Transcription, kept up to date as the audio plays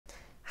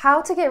How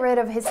to get rid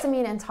of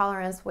histamine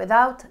intolerance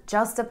without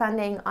just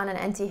depending on an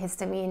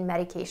antihistamine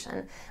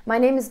medication. My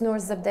name is Noor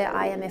Zibde.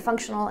 I am a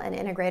functional and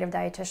integrative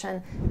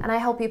dietitian, and I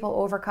help people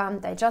overcome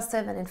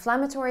digestive and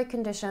inflammatory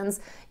conditions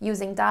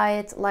using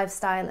diet,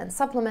 lifestyle, and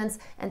supplements.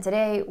 And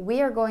today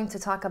we are going to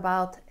talk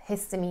about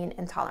histamine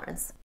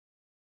intolerance.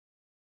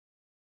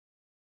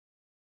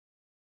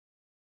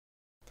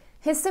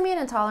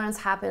 Histamine intolerance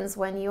happens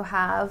when you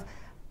have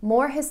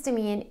more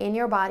histamine in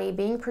your body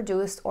being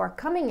produced or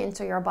coming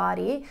into your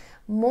body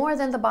more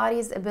than the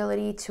body's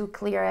ability to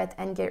clear it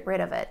and get rid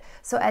of it.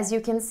 So as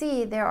you can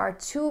see, there are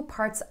two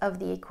parts of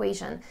the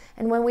equation.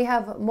 And when we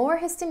have more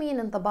histamine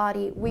in the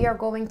body, we are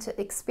going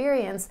to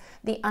experience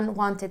the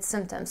unwanted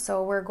symptoms.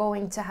 So we're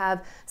going to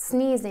have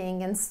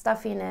sneezing and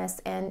stuffiness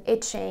and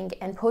itching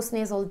and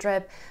postnasal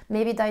drip,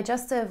 maybe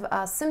digestive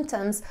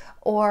symptoms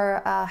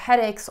or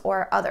headaches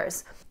or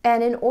others.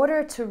 And in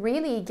order to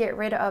really get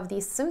rid of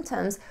these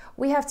symptoms,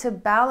 we have to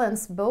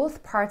balance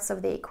both parts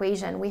of the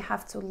equation. We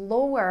have to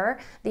lower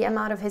the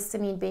amount of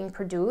histamine being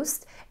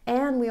produced,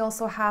 and we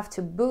also have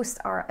to boost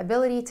our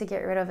ability to get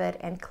rid of it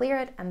and clear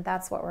it, and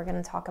that's what we're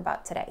going to talk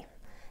about today.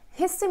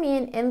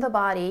 Histamine in the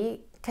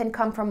body can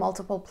come from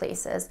multiple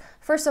places.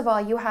 First of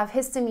all, you have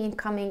histamine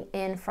coming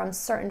in from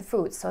certain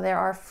foods. So there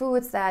are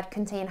foods that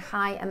contain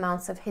high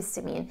amounts of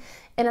histamine.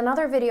 In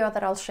another video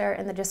that I'll share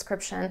in the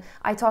description,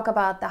 I talk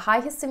about the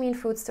high histamine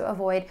foods to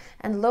avoid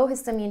and low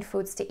histamine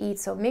foods to eat.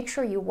 So make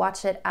sure you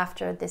watch it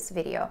after this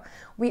video.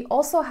 We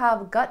also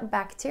have gut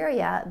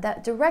bacteria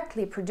that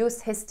directly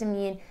produce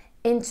histamine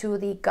into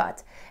the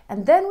gut.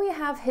 And then we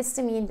have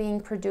histamine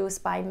being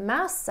produced by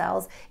mast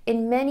cells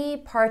in many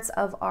parts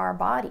of our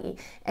body.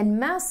 And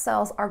mast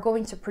cells are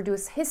going to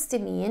produce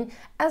histamine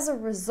as a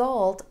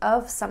result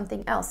of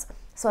something else.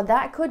 So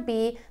that could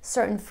be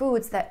certain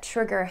foods that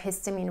trigger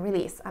histamine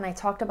release. And I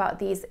talked about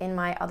these in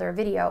my other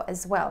video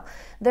as well.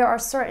 There are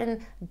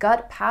certain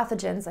gut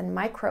pathogens and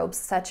microbes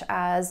such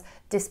as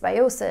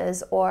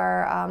dysbiosis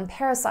or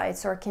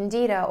parasites or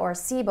candida or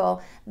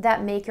SIBO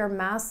that make your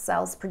mast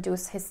cells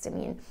produce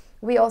histamine.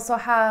 We also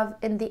have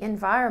in the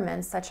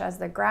environment, such as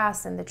the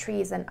grass and the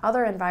trees and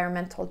other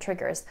environmental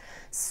triggers.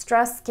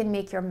 Stress can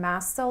make your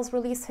mast cells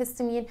release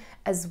histamine,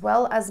 as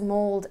well as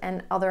mold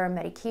and other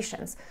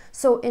medications.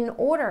 So in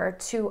order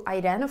to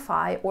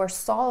identify or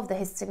solve the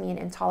histamine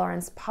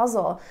intolerance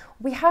puzzle,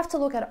 we have to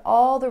look at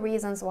all the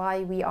reasons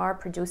why we are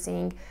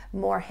producing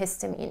more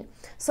histamine.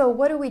 So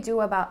what do we do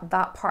about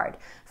that part?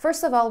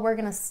 First of all, we're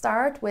going to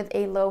start with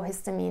a low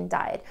histamine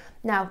diet.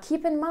 Now,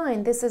 keep in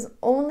mind, this is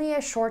only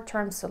a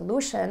short-term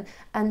solution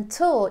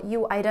until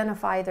you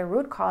identify the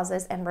root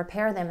causes and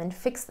repair them and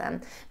fix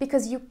them,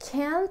 because you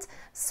can't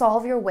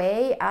solve your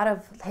way out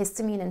of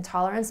histamine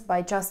intolerance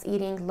by just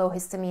eating low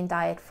histamine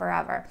diet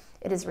forever.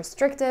 It is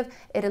restrictive,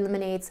 it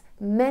eliminates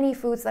many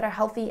foods that are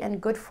healthy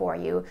and good for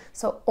you,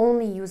 so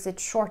only use it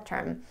short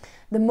term.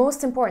 The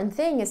most important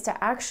thing is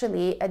to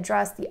actually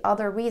address the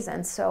other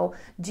reasons. So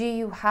do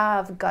you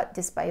have gut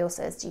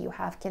dysbiosis? Do you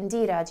have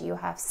candida? Do you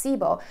have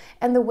SIBO?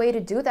 And the way to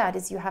do that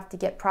is you have to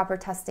get proper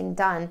testing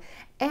done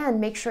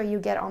and make sure you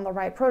get on the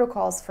right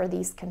protocols for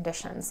these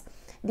conditions.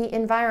 The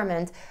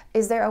environment,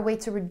 is there a way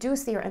to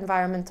reduce your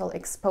environmental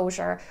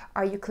exposure?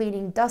 Are you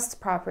cleaning dust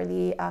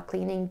properly,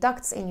 cleaning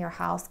ducts in your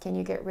house? Can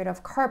you get rid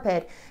of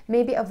carpet?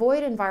 Maybe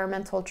avoid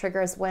environmental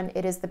triggers when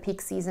it is the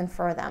peak season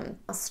for them.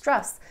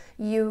 Stress,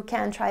 you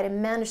can try to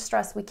manage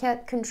stress. We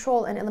can't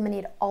control and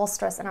eliminate all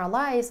stress in our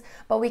lives,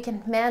 but we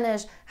can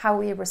manage how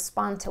we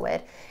respond to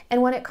it.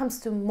 And when it comes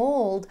to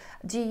mold,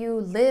 do you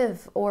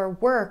live or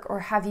work, or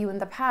have you in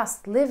the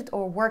past lived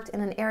or worked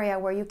in an area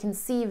where you can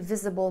see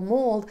visible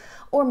mold,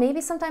 or maybe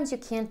sometimes you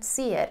can't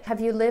see it? Have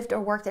you lived or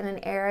worked in an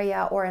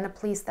area or in a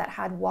place that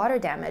had water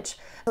damage?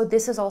 So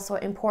this is also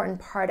an important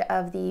part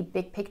of the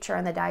big picture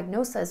and the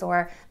diagnosis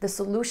or the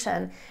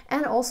solution.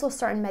 And also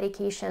certain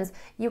medications,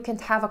 you can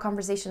have a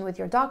conversation with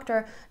your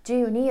doctor. Do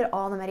you need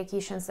all the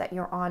medications that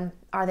you're on?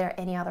 Are there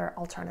any other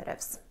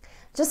alternatives?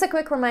 Just a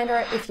quick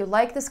reminder, if you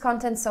like this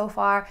content so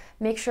far,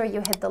 make sure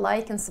you hit the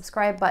like and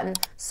subscribe button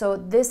so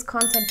this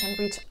content can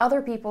reach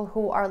other people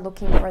who are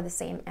looking for the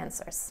same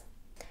answers.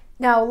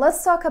 Now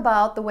let's talk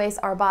about the ways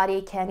our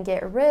body can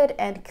get rid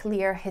and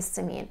clear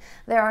histamine.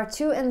 There are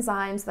two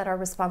enzymes that are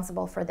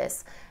responsible for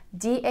this.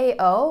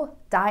 DAO,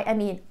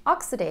 diamine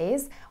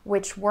oxidase,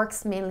 which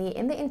works mainly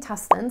in the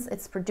intestines.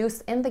 It's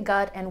produced in the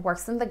gut and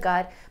works in the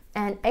gut.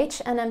 And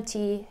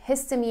HNMT,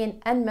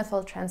 histamine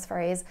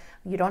N-methyltransferase.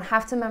 You don't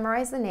have to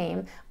memorize the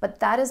name, but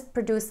that is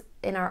produced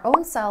in our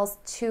own cells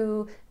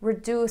to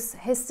reduce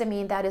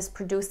histamine that is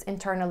produced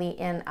internally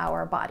in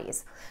our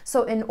bodies.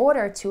 So in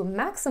order to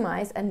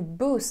maximize and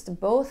boost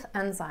both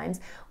enzymes,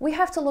 we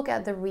have to look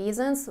at the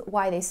reasons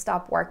why they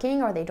stop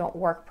working or they don't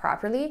work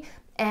properly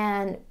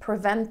and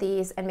prevent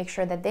these and make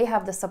sure that they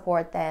have the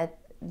support that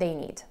they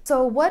need.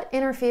 So what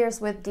interferes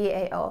with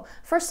DAO?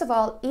 First of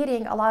all,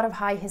 eating a lot of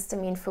high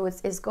histamine foods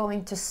is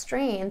going to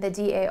strain the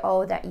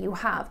DAO that you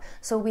have.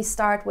 So we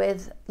start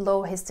with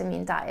low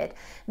histamine diet.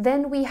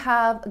 Then we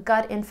have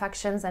gut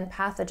infections and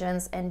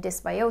pathogens and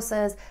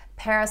dysbiosis,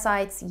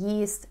 parasites,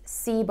 yeast,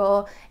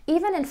 SIBO,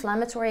 even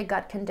inflammatory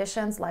gut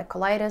conditions like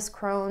colitis,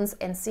 Crohn's,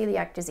 and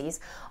celiac disease.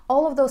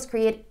 All of those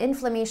create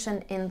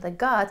inflammation in the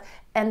gut,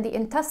 and the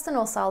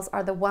intestinal cells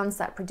are the ones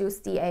that produce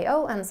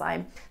DAO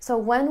enzyme. So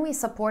when we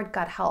support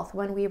gut health,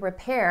 when we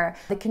repair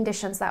the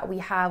conditions that we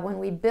have, when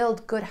we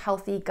build good,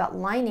 healthy gut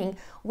lining,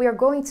 we are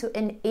going to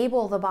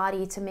enable the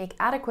body to make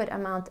adequate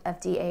amount of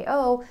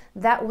DAO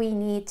that we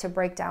need to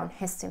break down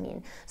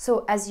histamine.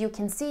 So as you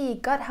can see,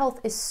 gut health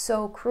is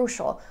so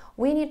crucial.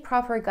 We need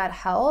proper gut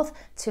health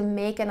to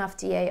make enough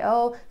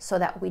DAO so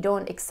that we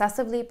don't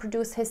excessively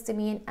produce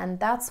histamine, and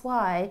that's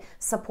why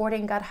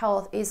supporting gut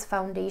health is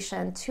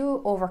foundation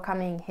to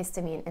overcoming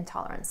histamine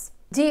intolerance.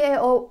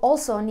 DAO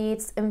also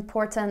needs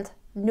important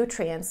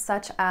nutrients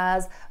such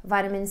as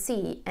vitamin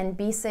C and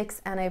B6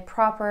 and a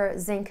proper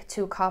zinc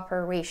to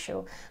copper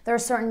ratio. There are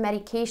certain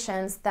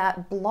medications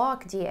that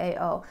block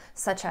DAO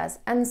such as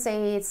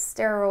NSAIDs,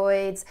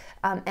 steroids,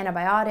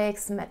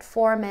 antibiotics,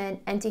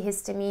 metformin,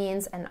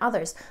 antihistamines, and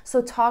others.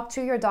 So talk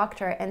to your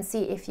doctor and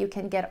see if you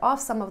can get off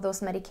some of those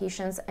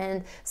medications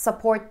and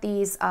support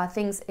these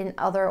things in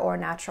other or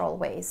natural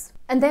ways.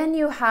 And then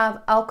you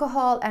have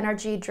alcohol,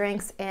 energy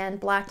drinks, and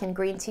black and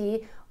green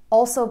tea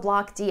also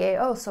block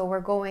DAO, so we're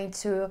going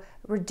to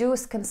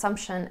reduce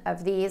consumption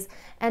of these.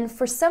 And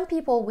for some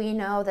people, we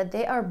know that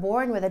they are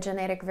born with a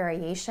genetic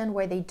variation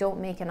where they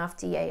don't make enough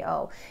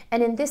DAO.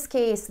 And in this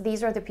case,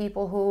 these are the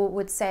people who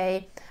would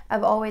say,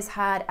 I've always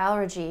had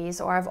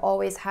allergies, or I've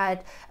always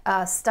had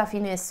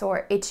stuffiness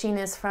or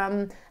itchiness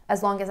from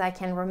as long as I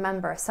can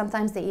remember.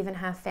 Sometimes they even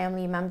have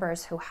family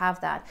members who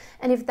have that.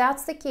 And if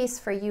that's the case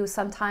for you,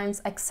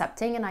 sometimes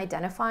accepting and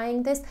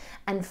identifying this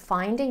and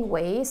finding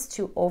ways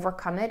to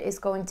overcome it is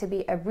going to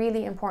be a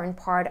really important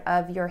part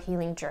of your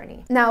healing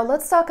journey. Now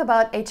let's talk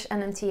about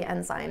HNMT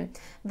enzyme.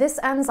 This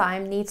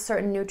enzyme needs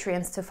certain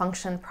nutrients to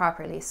function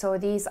properly. So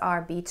these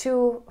are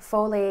B2,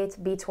 folate,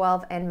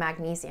 B12, and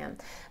magnesium.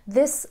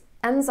 This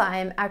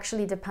enzyme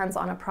actually depends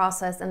on a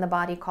process in the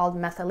body called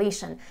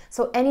methylation.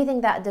 So anything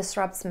that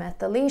disrupts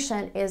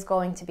methylation is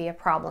going to be a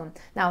problem.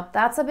 Now,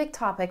 that's a big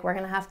topic we're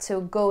going to have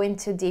to go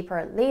into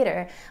deeper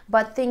later,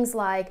 but things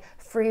like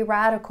free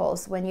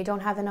radicals, when you don't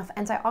have enough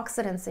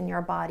antioxidants in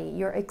your body,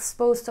 you're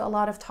exposed to a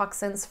lot of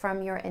toxins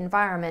from your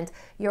environment,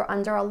 you're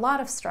under a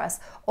lot of stress,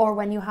 or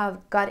when you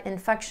have gut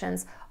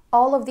infections,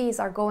 all of these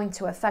are going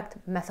to affect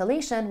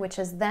methylation, which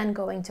is then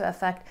going to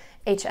affect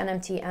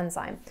HNMT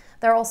enzyme.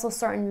 There are also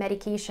certain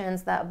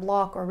medications that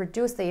block or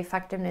reduce the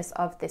effectiveness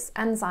of this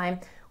enzyme.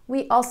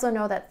 We also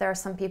know that there are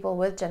some people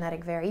with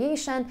genetic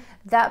variation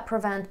that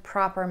prevent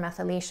proper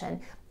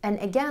methylation. And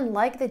again,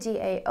 like the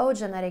DAO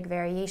genetic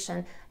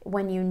variation,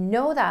 when you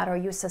know that or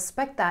you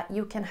suspect that,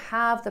 you can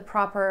have the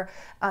proper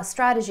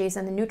strategies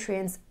and the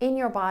nutrients in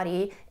your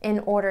body in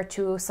order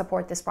to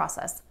support this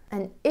process.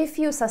 And if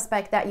you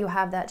suspect that you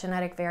have that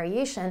genetic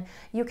variation,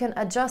 you can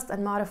adjust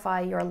and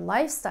modify your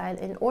lifestyle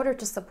in order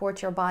to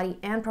support your body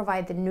and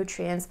provide the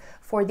nutrients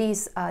for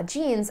these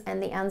genes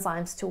and the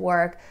enzymes to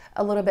work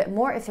a little bit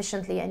more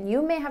efficiently. And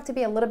you may have to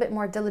be a little bit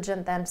more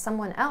diligent than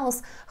someone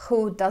else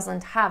who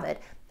doesn't have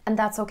it. And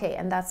that's okay,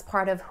 and that's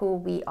part of who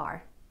we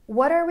are.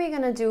 What are we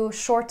going to do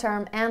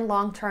short-term and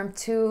long-term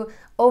to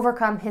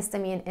overcome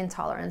histamine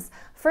intolerance?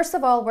 First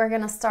of all, we're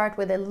going to start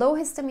with a low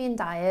histamine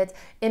diet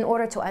in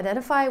order to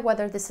identify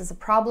whether this is a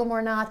problem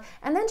or not,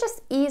 and then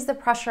just ease the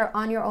pressure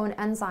on your own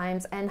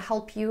enzymes and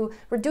help you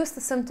reduce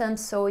the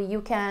symptoms so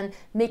you can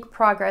make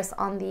progress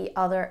on the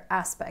other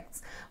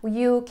aspects.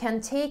 You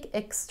can take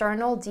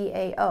external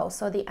DAO,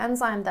 so the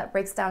enzyme that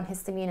breaks down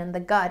histamine in the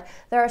gut.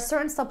 There are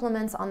certain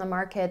supplements on the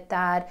market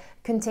that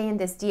contain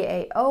this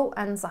DAO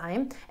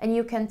enzyme, and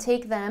you can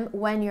take them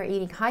when you're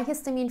eating high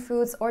histamine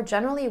foods or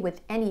generally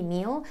with any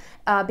meal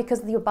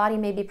because your body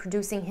may be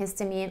producing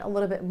histamine a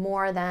little bit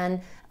more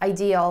than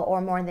ideal or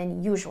more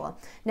than usual.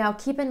 Now,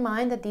 keep in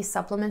mind that these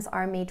supplements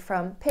are made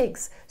from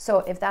pigs. So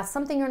if that's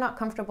something you're not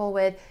comfortable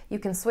with, you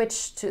can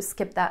switch to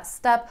skip that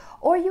step,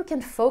 or you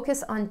can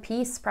focus on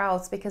pea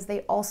sprouts because they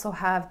also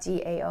have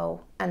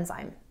DAO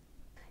enzyme.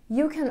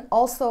 You can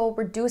also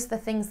reduce the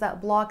things that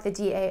block the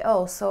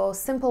DAO. So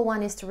simple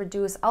one is to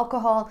reduce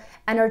alcohol,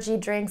 energy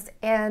drinks,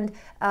 and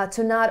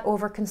to not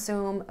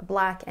overconsume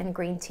black and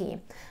green tea.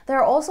 There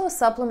are also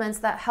supplements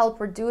that help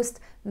reduce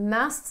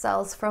mast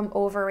cells from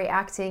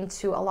overreacting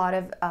to a lot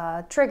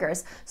of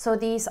triggers. So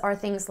these are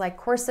things like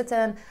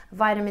quercetin,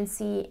 vitamin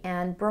C,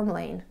 and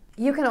bromelain.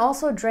 You can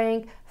also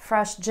drink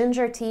fresh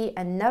ginger tea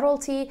and nettle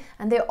tea,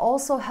 and they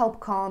also help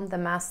calm the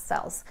mast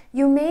cells.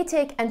 You may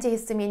take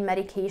antihistamine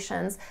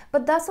medications,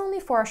 but that's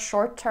only for a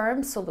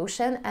short-term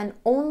solution and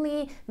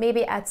only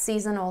maybe at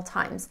seasonal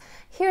times.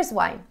 Here's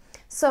why.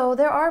 So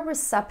there are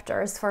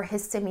receptors for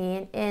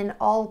histamine in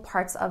all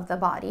parts of the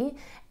body,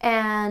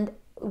 and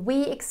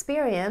we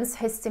experience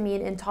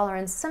histamine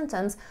intolerance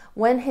symptoms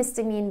when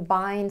histamine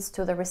binds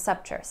to the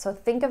receptor. So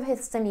think of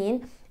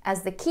histamine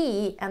as the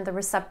key and the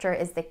receptor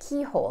is the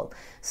keyhole.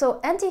 So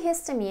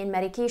antihistamine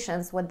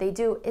medications, what they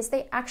do is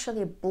they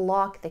actually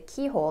block the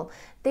keyhole.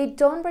 They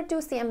don't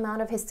reduce the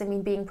amount of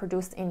histamine being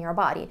produced in your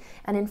body.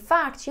 And in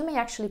fact, you may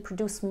actually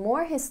produce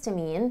more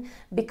histamine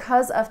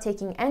because of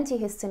taking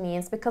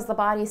antihistamines, because the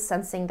body is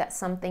sensing that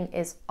something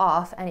is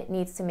off and it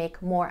needs to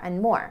make more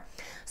and more.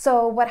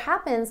 So what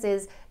happens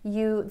is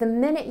the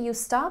minute you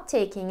stop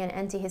taking an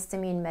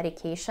antihistamine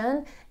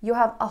medication, you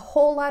have a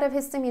whole lot of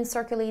histamine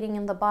circulating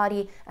in the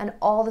body and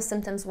all the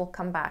symptoms will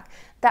come back.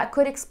 That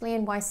could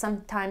explain why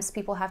sometimes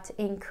people have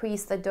to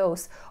increase the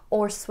dose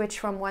or switch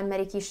from one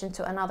medication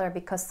to another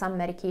because some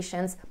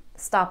medications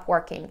stop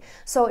working.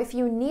 So if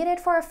you need it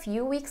for a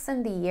few weeks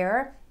in the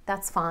year,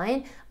 that's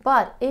fine.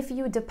 But if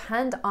you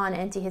depend on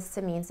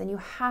antihistamines and you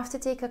have to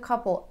take a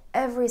couple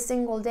every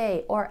single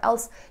day, or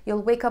else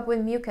you'll wake up with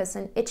mucus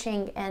and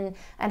itching and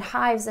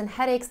hives and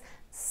headaches,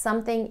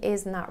 something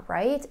is not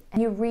right.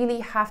 And you really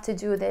have to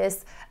do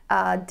this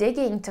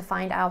digging to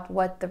find out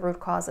what the root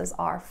causes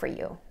are for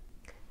you.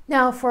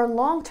 Now, for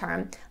long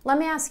term, let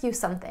me ask you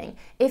something.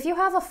 If you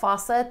have a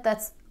faucet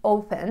that's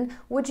open,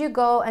 would you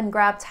go and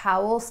grab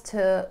towels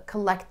to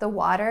collect the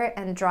water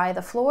and dry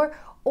the floor?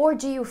 Or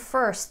do you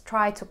first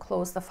try to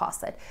close the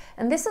faucet?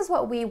 And this is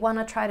what we want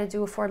to try to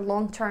do for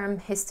long-term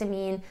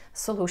histamine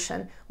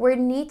solution. We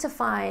need to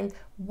find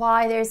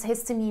why there's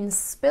histamine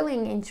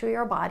spilling into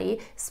your body,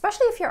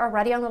 especially if you're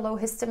already on a low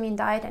histamine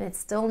diet and it's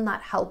still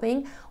not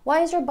helping.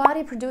 Why is your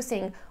body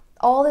producing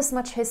all this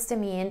much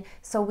histamine?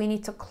 So we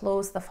need to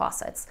close the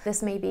faucets.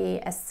 This may be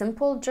a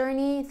simple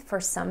journey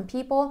for some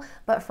people,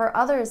 but for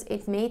others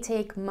it may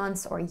take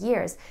months or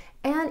years.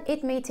 And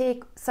it may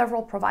take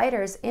several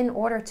providers in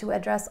order to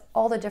address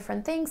all the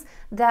different things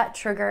that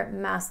trigger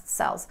mast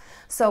cells.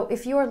 So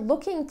if you're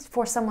looking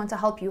for someone to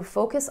help you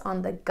focus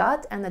on the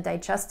gut and the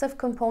digestive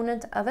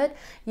component of it,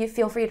 you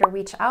feel free to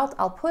reach out.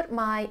 I'll put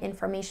my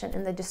information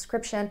in the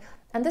description.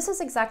 And this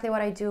is exactly what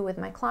I do with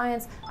my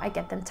clients. I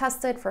get them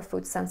tested for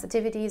food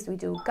sensitivities. We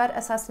do gut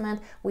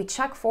assessment. We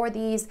check for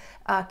these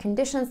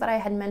conditions that I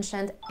had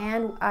mentioned,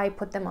 and I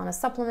put them on a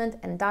supplement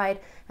and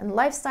diet and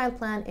lifestyle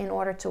plan in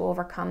order to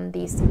overcome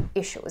these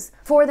issues.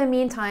 For the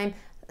meantime,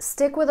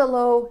 stick with a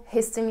low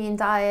histamine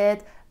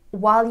diet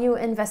while you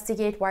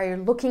investigate, while you're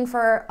looking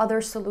for other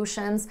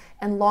solutions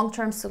and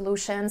long-term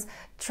solutions.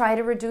 Try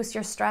to reduce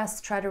your stress,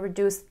 try to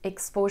reduce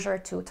exposure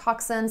to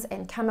toxins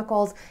and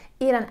chemicals,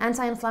 eat an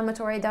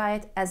anti-inflammatory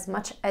diet as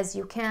much as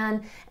you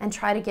can, and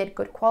try to get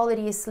good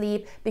quality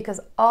sleep,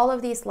 because all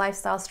of these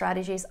lifestyle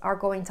strategies are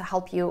going to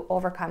help you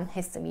overcome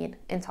histamine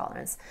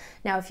intolerance.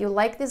 Now, if you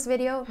like this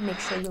video, make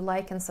sure you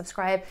like and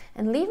subscribe,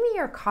 and leave me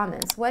your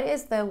comments. What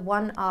is the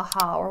one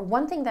aha or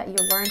one thing that you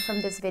learned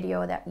from this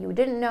video that you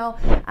didn't know?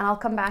 And I'll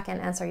come back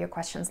and answer your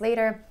questions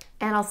later,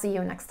 and I'll see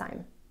you next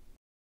time.